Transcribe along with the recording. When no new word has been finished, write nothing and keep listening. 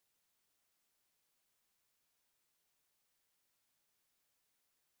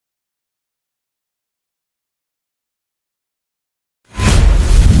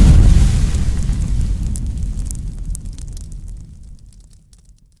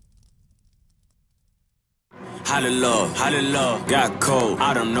How did love got cold?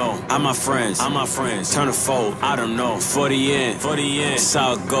 I don't know. I'm my friends, turn a fold. I don't know. 40 in, it's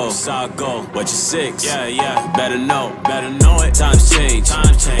how it go, What you six? Yeah, better know it. Times change,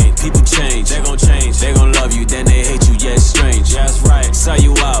 people change, they gon' love you, then they hate you, yeah, it's strange. Yeah, that's right, sell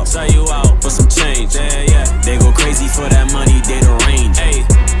you out for some change. Yeah, they go crazy for that money, they the range. Hey,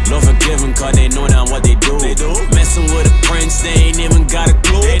 Lord forgive them, cause they know now what they do. Messing with a prince, they ain't even got a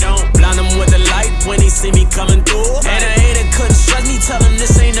clue. They don't blind them with the light when they see me coming through. And a hater couldn't trust me, tell them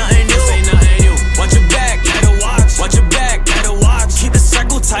this ain't nothing new. Watch your back, better watch. Watch your back, better watch. Keep the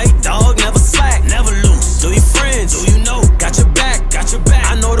circle tight, dog, never slack, never loose. Do your friends, do you know? Got your back.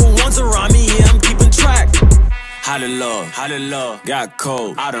 I know the ones around me, yeah, I'm keeping track. How did love got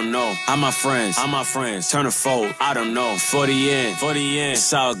cold? I don't know. I'm my friends, turn a fold. I don't know. 40 in,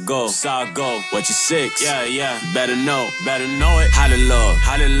 it's how it go, What you six? Yeah, better know it. How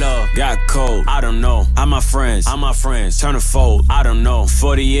did love got cold? I don't know. I'm my friends, turn a fold. I don't know.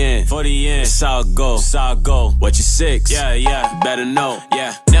 40 in, it's how it go, What you six? Yeah, better know.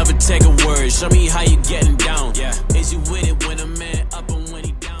 Yeah, never take a word. Show me how you getting down. Yeah, is you with it when a man up and when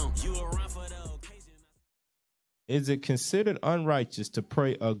he down? You around for the occasion? Is it considered unrighteous to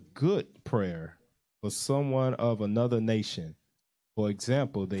pray a good prayer for someone of another nation? For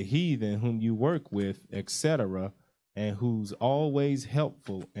example, the heathen whom you work with, etc., and who's always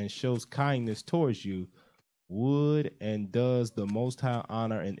helpful and shows kindness towards you, would and does the Most High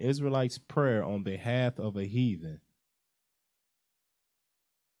honor an Israelite's prayer on behalf of a heathen?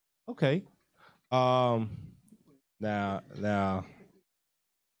 Okay. Now,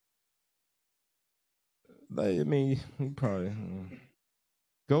 I mean, you probably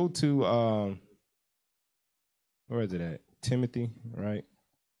go to where is it at? Timothy, right?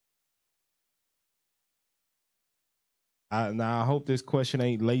 I hope this question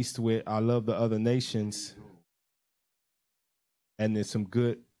ain't laced with I love the other nations, and there's some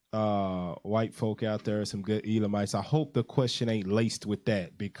good white folk out there, some good Elamites. I hope the question ain't laced with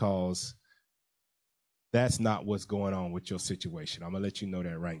that, because that's not what's going on with your situation. I'm gonna let you know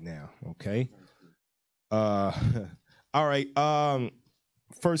that right now, okay? All right. 1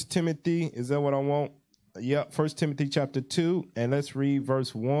 Timothy, is that what I want? Yep. 1 Timothy chapter 2, and let's read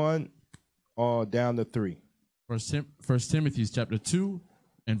verse 1 down to 3. 1 Timothy chapter 2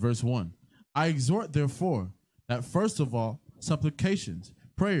 and verse 1. I exhort, therefore, that first of all, supplications,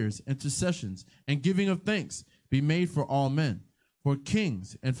 prayers, intercessions, and giving of thanks be made for all men, for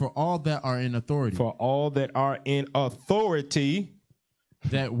kings, and for all that are in authority. For all that are in authority,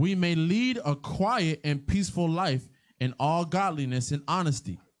 that we may lead a quiet and peaceful life in all godliness and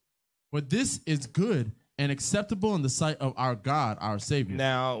honesty. For this is good and acceptable in the sight of our God, our Savior.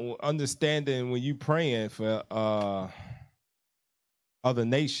 Now, understanding when you praying for other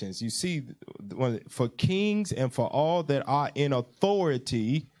nations, you see, for kings and for all that are in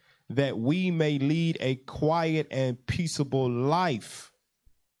authority, that we may lead a quiet and peaceable life.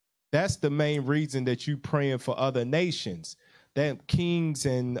 That's the main reason that you praying for other nations. That kings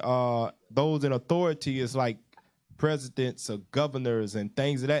and those in authority is like presidents or governors and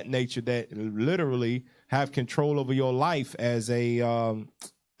things of that nature that literally have control over your life as a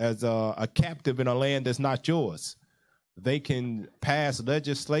captive in a land that's not yours. They can pass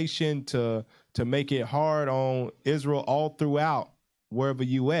legislation to make it hard on Israel all throughout wherever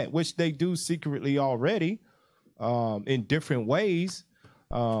you at, which they do secretly already in different ways.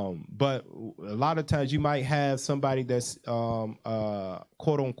 But a lot of times you might have somebody that's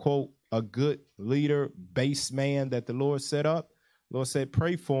quote unquote a good leader, base man that the Lord set up. Lord said,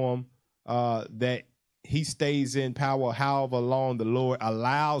 pray for him that he stays in power however long the Lord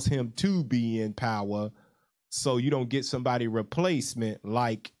allows him to be in power, so you don't get somebody replacement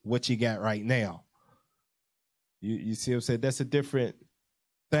like what you got right now. You see what I'm saying? That's a different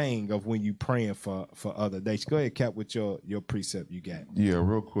thing of when you praying for other nations. Go ahead, Cap, with your precept you got. Yeah,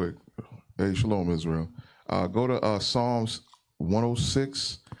 real quick. Hey, shalom, Israel. Go to Psalms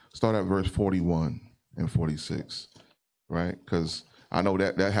 106, start at verse 41 and 46, right? Because I know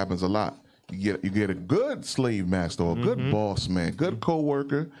that happens a lot. You get a good slave master or a good boss man, good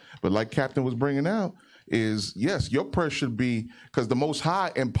co-worker, but like Captain was bringing out, is yes, your prayer should be, because the Most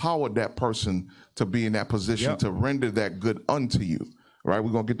High empowered that person to be in that position to render that good unto you. All right,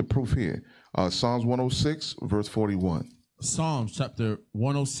 we're going to get the proof here. Psalms 106, verse 41. Psalms chapter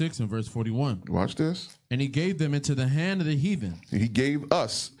 106 and verse 41. Watch this. And he gave them into the hand of the heathen. He gave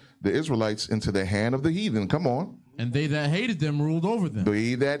us, the Israelites, into the hand of the heathen. Come on. And they that hated them ruled over them.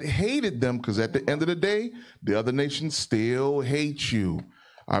 They that hated them, because at the end of the day, the other nations still hate you.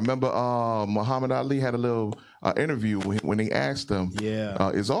 I remember Muhammad Ali had a little interview when they asked him,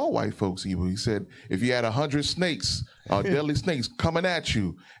 is all white folks evil? He said, if you had 100 snakes, deadly snakes coming at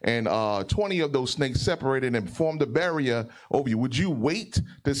you, and 20 of those snakes separated and formed a barrier over you, would you wait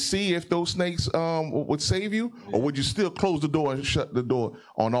to see if those snakes would save you? Or would you still close the door and shut the door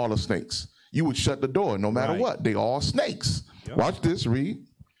on all the snakes? You would shut the door no matter what. They all snakes. Yep. Watch this, read.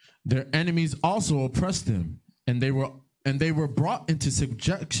 Their enemies also oppressed them, and they were brought into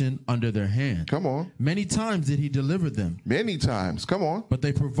subjection under their hand. Come on. Many times did he deliver them. Many times. Come on. But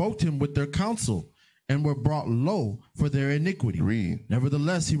they provoked him with their counsel and were brought low for their iniquity. Read.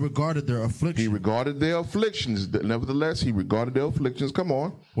 Nevertheless, he regarded their affliction. He regarded their afflictions. Nevertheless, he regarded their afflictions. Come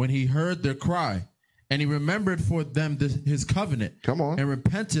on. When he heard their cry, and he remembered for them his covenant. Come on. And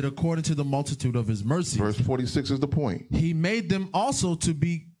repented according to the multitude of his mercies. Verse 46 is the point. He made them also to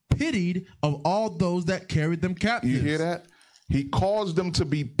be pitied of all those that carried them captive. You hear that? He caused them to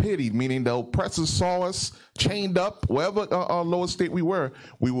be pitied, meaning the oppressors saw us chained up, wherever lower state we were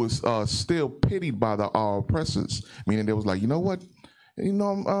still pitied by our oppressors, meaning they was like, you know what?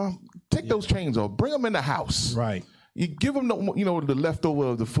 Take those chains off, bring them in the house. Right. You give them the leftover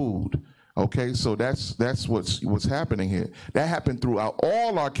of the food. Okay, so that's what's happening here. That happened throughout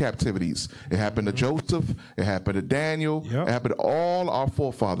all our captivities. It happened to Joseph. It happened to Daniel. Yep. It happened to all our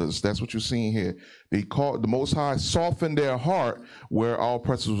forefathers. That's what you're seeing here. The Most High softened their heart, where our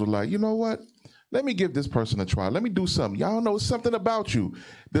oppressors were like, you know what? Let me give this person a try. Let me do something. Y'all know something about you.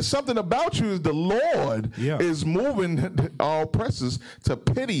 There's something about you is the Lord is moving our oppressors to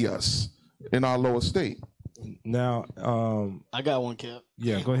pity us in our lower state. Now, I got one, Cap.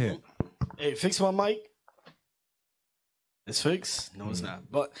 Yeah, go ahead. Hey, fix my mic. It's fixed? No, it's not.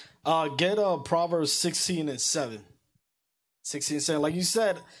 But get Proverbs 16:7. 16:7. Like you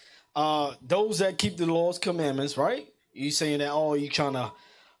said, those that keep the Lord's commandments, right? You saying that, you trying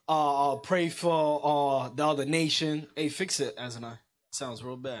to pray for the other nation. Hey, fix it, Azanai. Sounds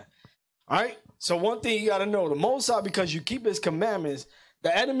real bad. All right? So one thing you got to know, the Most High, because you keep his commandments,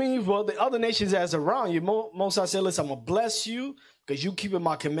 the enemy, the other nations that's around you, Most High said, listen, I'm going to bless you because you keeping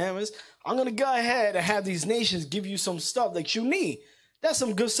my commandments. I'm going to go ahead and have these nations give you some stuff that you need. That's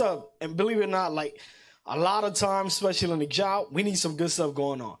some good stuff. And believe it or not, like a lot of times, especially in the job, we need some good stuff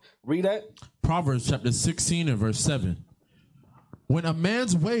going on. Read that. Proverbs chapter 16 and verse 7. When a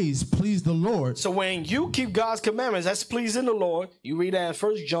man's ways please the Lord. So when you keep God's commandments, that's pleasing the Lord. You read that in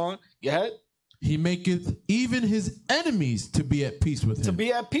 1 John. Go ahead. He maketh even his enemies to be at peace with him. To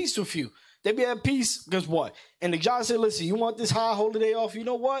be at peace with you. They be at peace because what? And the God said, listen, you want this high holiday off? You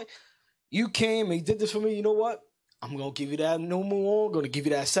know what? You came and you did this for me. You know what? I'm going to give you that new moon. I'm going to give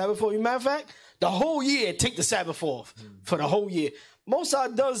you that Sabbath off. Matter of fact, the whole year, take the Sabbath off for the whole year. Most High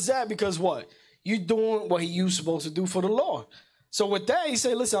does that because what? You doing what you supposed to do for the Lord. So with that, he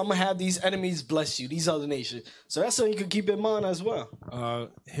said, listen, I'm going to have these enemies bless you, these other nations. So that's something you can keep in mind as well.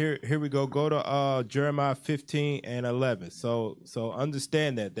 Here we go. Go to Jeremiah 15 and 11. So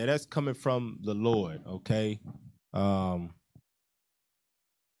understand that's coming from the Lord, okay?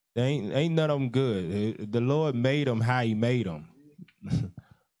 Ain't none of them good. The Lord made them how he made them.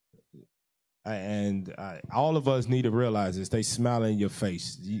 And all of us need to realize this. They smile in your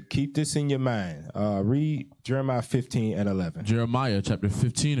face. You keep this in your mind. Read Jeremiah 15 and 11. Jeremiah chapter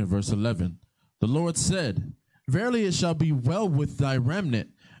 15 and verse 11. The Lord said, verily it shall be well with thy remnant.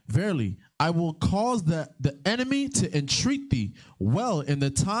 Verily, I will cause the enemy to entreat thee well in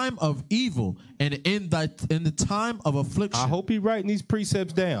the time of evil and in the time of affliction. I hope he's writing these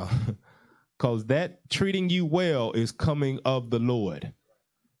precepts down, because that treating you well is coming of the Lord.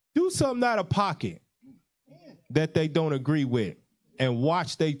 Do something out of pocket that they don't agree with and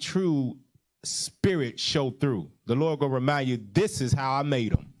watch their true spirit show through. The Lord going to remind you, this is how I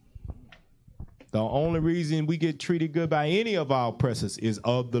made them. The only reason we get treated good by any of our oppressors is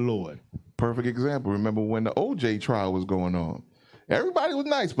of the Lord. Perfect example. Remember when the OJ trial was going on? Everybody was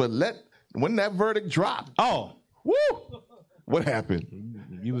nice, but when that verdict dropped, woo! What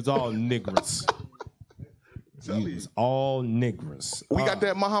happened? You was all niggers. You was all niggers. We got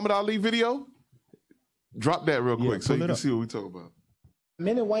that Muhammad Ali video? Drop that real quick so you can see what we talk about.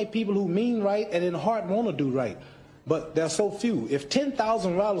 Many white people who mean right and in heart want to do right, but there's so few. If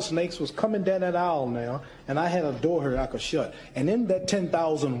 10,000 rattlesnakes was coming down that aisle now, and I had a door here I could shut, and in that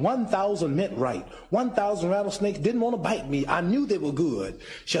 10,000, 1,000 meant right. 1,000 rattlesnakes didn't want to bite me. I knew they were good.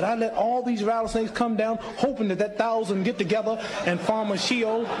 Should I let all these rattlesnakes come down, hoping that 1,000 get together and form a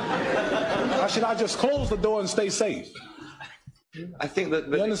Sheol? Or should I just close the door and stay safe? I think that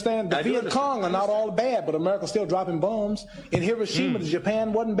You understand? The Viet Cong are not all bad, but America's still dropping bombs. In Hiroshima,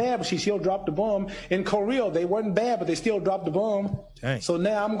 Japan wasn't bad, but she still dropped the bomb. In Korea, they weren't bad, but they still dropped the bomb. Dang. So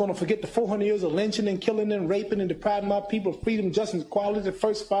now I'm going to forget the 400 years of lynching and killing and raping and depriving my people of freedom, justice, equality, the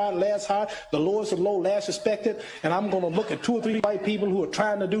first fired, last hired, the lowest of low, last respected. And I'm going to look at 2 or 3 white people who are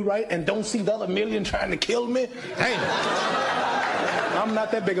trying to do right and don't see the other million trying to kill me. Damn. I'm not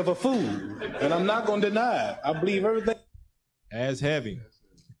that big of a fool, and I'm not going to deny it. I believe everything. That's heavy.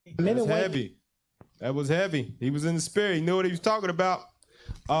 That's heavy. That was heavy. He was in the spirit. He knew what he was talking about.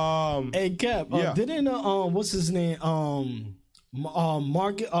 Hey, Cap. Yeah. Didn't what's his name?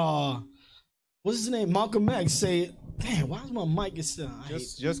 What's his name? Malcolm X say, "Damn, why is my mic still?"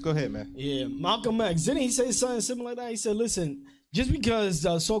 Just go ahead, man. Yeah, Malcolm X. Didn't he say something similar like that? He said, "Listen, just because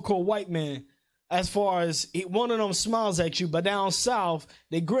the so-called white man, as far as one of them smiles at you, but down south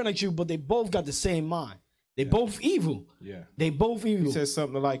they grin at you, but they both got the same mind. They both evil. Yeah, they both evil." He said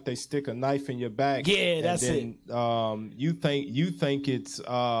something like they stick a knife in your back. Yeah, that's it. You think it's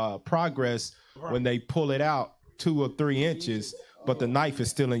progress when they pull it out 2 or 3 inches, but the knife is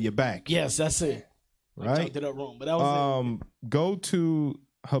still in your back. Yes, that's it. Right. I did that wrong, but that was it. Go to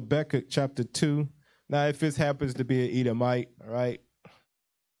Habakkuk chapter 2. Now, if this happens to be an Edomite, all right,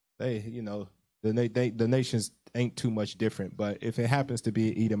 they, the nations ain't too much different. But if it happens to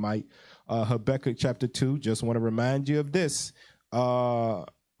be an Edomite, Habakkuk chapter 2, just want to remind you of this.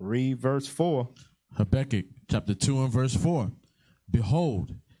 Read verse 4. Habakkuk chapter 2 and verse 4.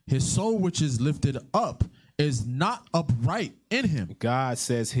 Behold, his soul which is lifted up is not upright in him. God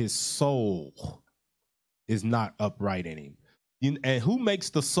says his soul is not upright in him. And who makes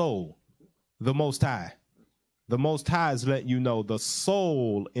the soul? The Most High. The Most High is letting you know the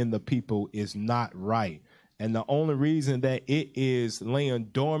soul in the people is not right. And the only reason that it is laying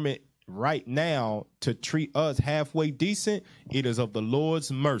dormant right now to treat us halfway decent, it is of the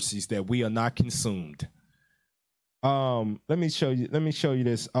Lord's mercies that we are not consumed. Let me show you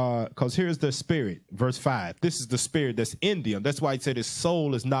this, because here's the spirit, verse 5. This is the spirit that's in them. That's why he said his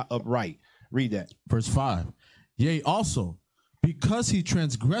soul is not upright. Read that. Verse 5. Yea, also, because he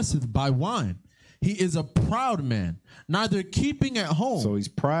transgresseth by wine, he is a proud man, neither keeping at home. So he's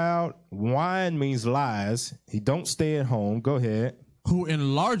proud. Wine means lies. He don't stay at home. Go ahead. Who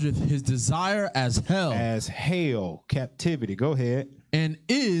enlargeth his desire as hell. As hell, captivity. Go ahead. And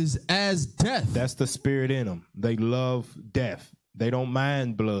is as death. That's the spirit in them. They love death. They don't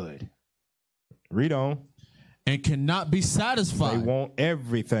mind blood. Read on. And cannot be satisfied. They want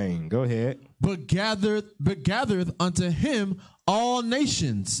everything. Go ahead. But gathereth unto him all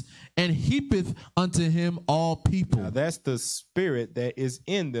nations, and heapeth unto him all people. Now that's the spirit that is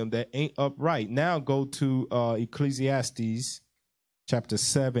in them that ain't upright. Now go to Ecclesiastes chapter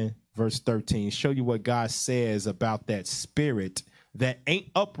 7, verse 13. Show you what God says about that spirit that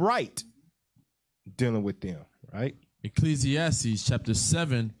ain't upright dealing with them, right? Ecclesiastes chapter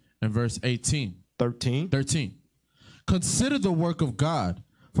 7 and verse 18. 13. Consider the work of God,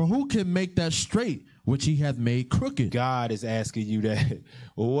 for who can make that straight which he hath made crooked? God is asking you that.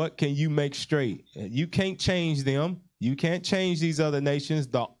 What can you make straight? You can't change them. You can't change these other nations.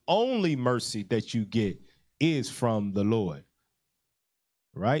 The only mercy that you get is from the Lord,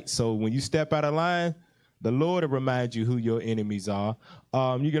 right? So when you step out of line, the Lord will remind you who your enemies are.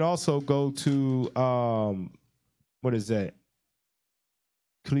 You can also go to, what is that?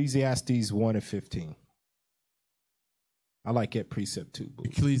 Ecclesiastes 1 and 15. I like that precept too. Boo.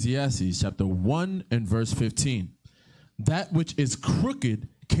 Ecclesiastes chapter 1 and verse 15. That which is crooked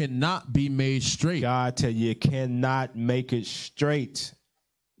cannot be made straight. God tell you it cannot make it straight.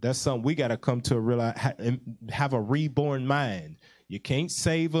 That's something we got to come to realize, have a reborn mind. You can't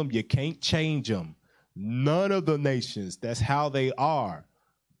save them. You can't change them. None of the nations. That's how they are.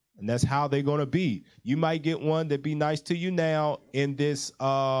 And that's how they're going to be. You might get one that be nice to you now in this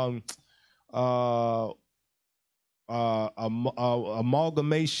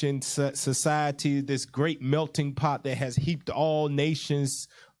amalgamation society, this great melting pot that has heaped all nations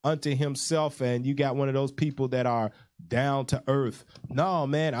unto himself. And you got one of those people that are down to earth. No,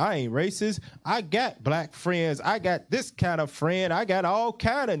 man, I ain't racist. I got black friends. I got this kind of friend. I got all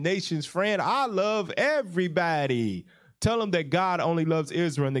kind of nations friend. I love everybody. Tell them that God only loves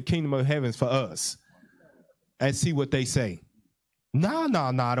Israel and the kingdom of heavens for us. And see what they say. No,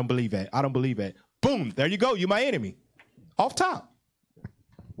 I don't believe that. I don't believe that. Boom, there you go. You're my enemy. Off top.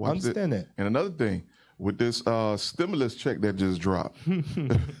 Watch Understand that. And another thing, with this stimulus check that just dropped,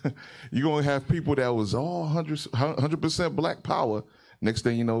 you're going to have people that was all 100% black power. Next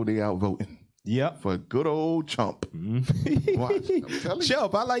thing you know, they out voting. Yep. For good old Chump. Watch. I'm telling you.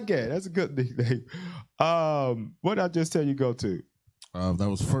 Chump, I like that. That's a good nickname. What did I just tell you go to? That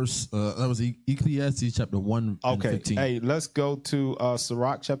was Ecclesiastes chapter 1 and 15. Hey, let's go to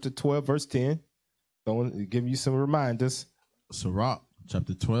Sirach chapter 12, verse 10. Don't give you some reminders. Sirach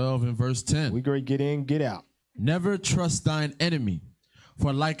chapter 12 and verse 10. We great get in, get out. Never trust thine enemy,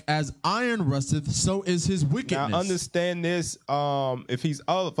 for like as iron rusteth, so is his wickedness. Now understand this. If he's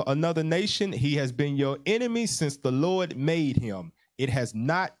of another nation, he has been your enemy since the Lord made him. It has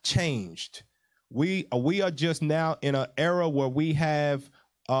not changed. We are just now in an era where we have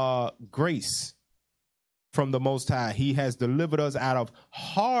grace from the Most High. He has delivered us out of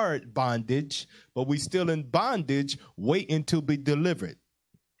hard bondage, but we still in bondage, waiting to be delivered.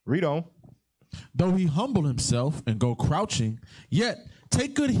 Read on. Though he humble himself and go crouching, yet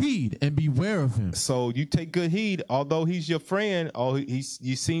take good heed and beware of him. So you take good heed, although he's your friend, or you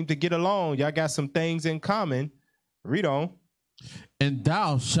seem to get along. Y'all got some things in common. Read on. And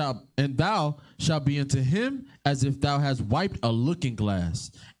thou shalt be unto him as if thou hast wiped a looking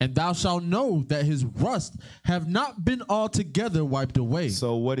glass, and thou shalt know that his rust have not been altogether wiped away.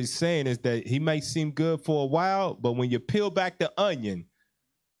 So what he's saying is that he may seem good for a while, but when you peel back the onion,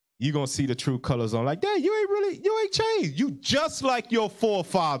 you're gonna see the true colors on. Like, dang, you ain't changed. You just like your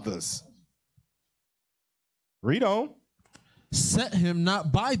forefathers. Read on. Set him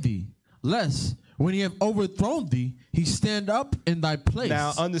not by thee, lest when he have overthrown thee, he stand up in thy place.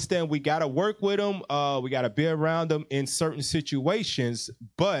 Now, understand, we got to work with them. We got to be around them in certain situations,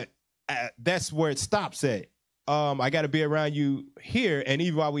 but that's where it stops at. I got to be around you here, and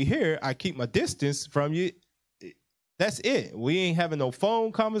even while we here, I keep my distance from you. That's it. We ain't having no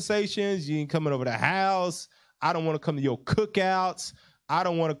phone conversations. You ain't coming over the house. I don't want to come to your cookouts. I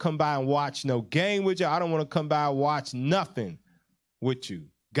don't want to come by and watch no game with you. I don't want to come by and watch nothing with you.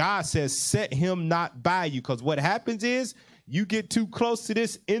 God says, set him not by you, because what happens is you get too close to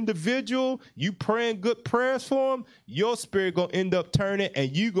this individual, you praying good prayers for him, your spirit gonna end up turning,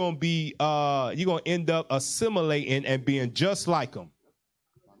 and you're gonna end up assimilating and being just like him.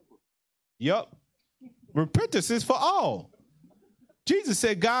 Yep. Repentance is for all. Jesus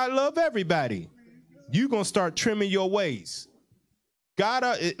said God love everybody. You're gonna start trimming your ways.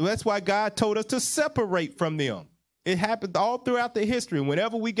 That's why God told us to separate from them. It happened all throughout the history.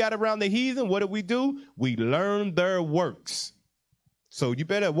 Whenever we got around the heathen, what do? We learned their works. So you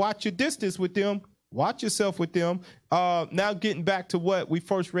better watch your distance with them. Watch yourself with them. Now getting back to what we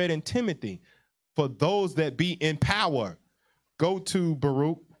first read in Timothy. For those that be in power, go to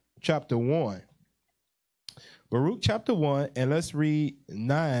Baruch chapter 1. Baruch chapter 1, and let's read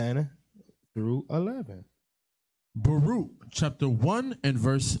 9 through 11. Baruch chapter 1 and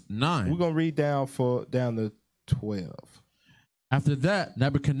verse 9. We're going to read down to 12. After that,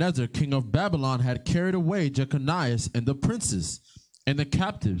 Nebuchadnezzar, king of Babylon, had carried away Jeconias and the princes and the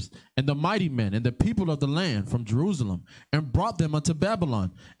captives and the mighty men and the people of the land from Jerusalem, and brought them unto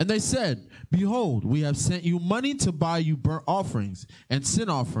Babylon. And they said, behold, we have sent you money to buy you burnt offerings and sin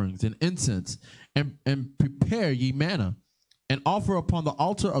offerings and incense, and prepare ye manna, and offer upon the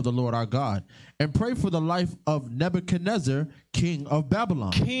altar of the Lord our God, and pray for the life of Nebuchadnezzar, king of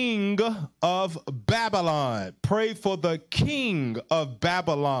Babylon. King of Babylon. Pray for the king of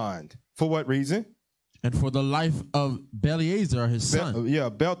Babylon. For what reason? And for the life of Belshazzar, his son.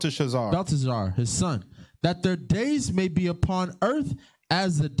 Belteshazzar, his son, that their days may be upon earth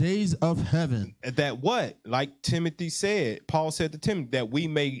as the days of heaven. That what? Like Timothy said, Paul said to Timothy, that we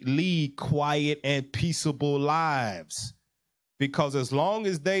may lead quiet and peaceable lives. Because as long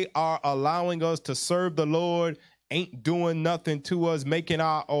as they are allowing us to serve the Lord, ain't doing nothing to us, making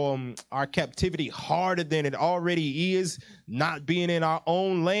our captivity harder than it already is, not being in our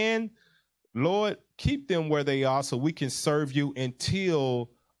own land, Lord, keep them where they are so we can serve you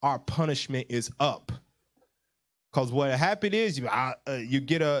until our punishment is up. Because what happened is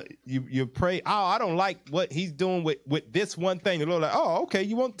you pray, I don't like what he's doing with this one thing. The Lord like, oh, okay,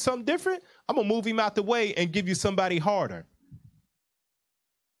 you want something different? I'm going to move him out the way and give you somebody harder.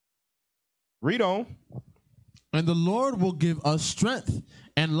 Read on. And the Lord will give us strength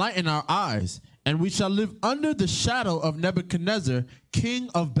and lighten our eyes, and we shall live under the shadow of Nebuchadnezzar, king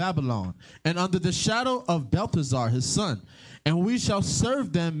of Babylon, and under the shadow of Belteshazzar, his son. And we shall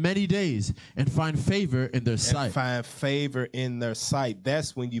serve them many days and find favor in their sight. And find favor in their sight.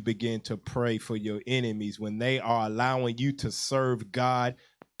 That's when you begin to pray for your enemies, when they are allowing you to serve God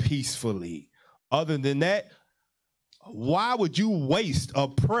peacefully. Other than that, why would you waste a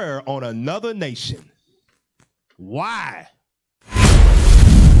prayer on another nation? Why?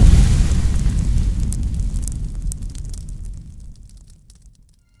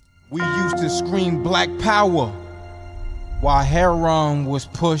 We used to scream black power while Heron was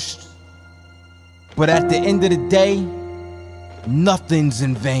pushed But at the end of the day, nothing's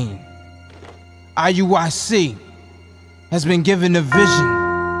in vain. IUIC has been given a vision.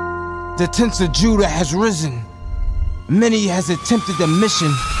 The tents of Judah has risen. Many has attempted the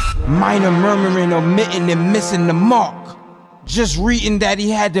mission, minor murmuring, omitting, and missing the mark. Just reading that he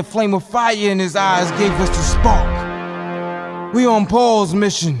had the flame of fire in his eyes gave us the spark. We on Paul's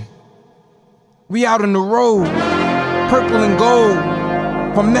mission. We out on the road, purple and gold,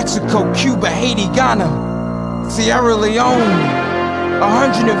 from Mexico, Cuba, Haiti, Ghana, Sierra Leone.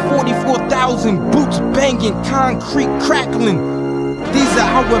 144,000 boots banging, concrete crackling. These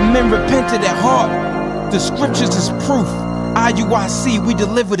are our men repented at heart. The scriptures is proof. IUIC, we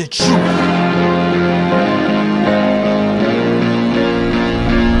deliver the truth.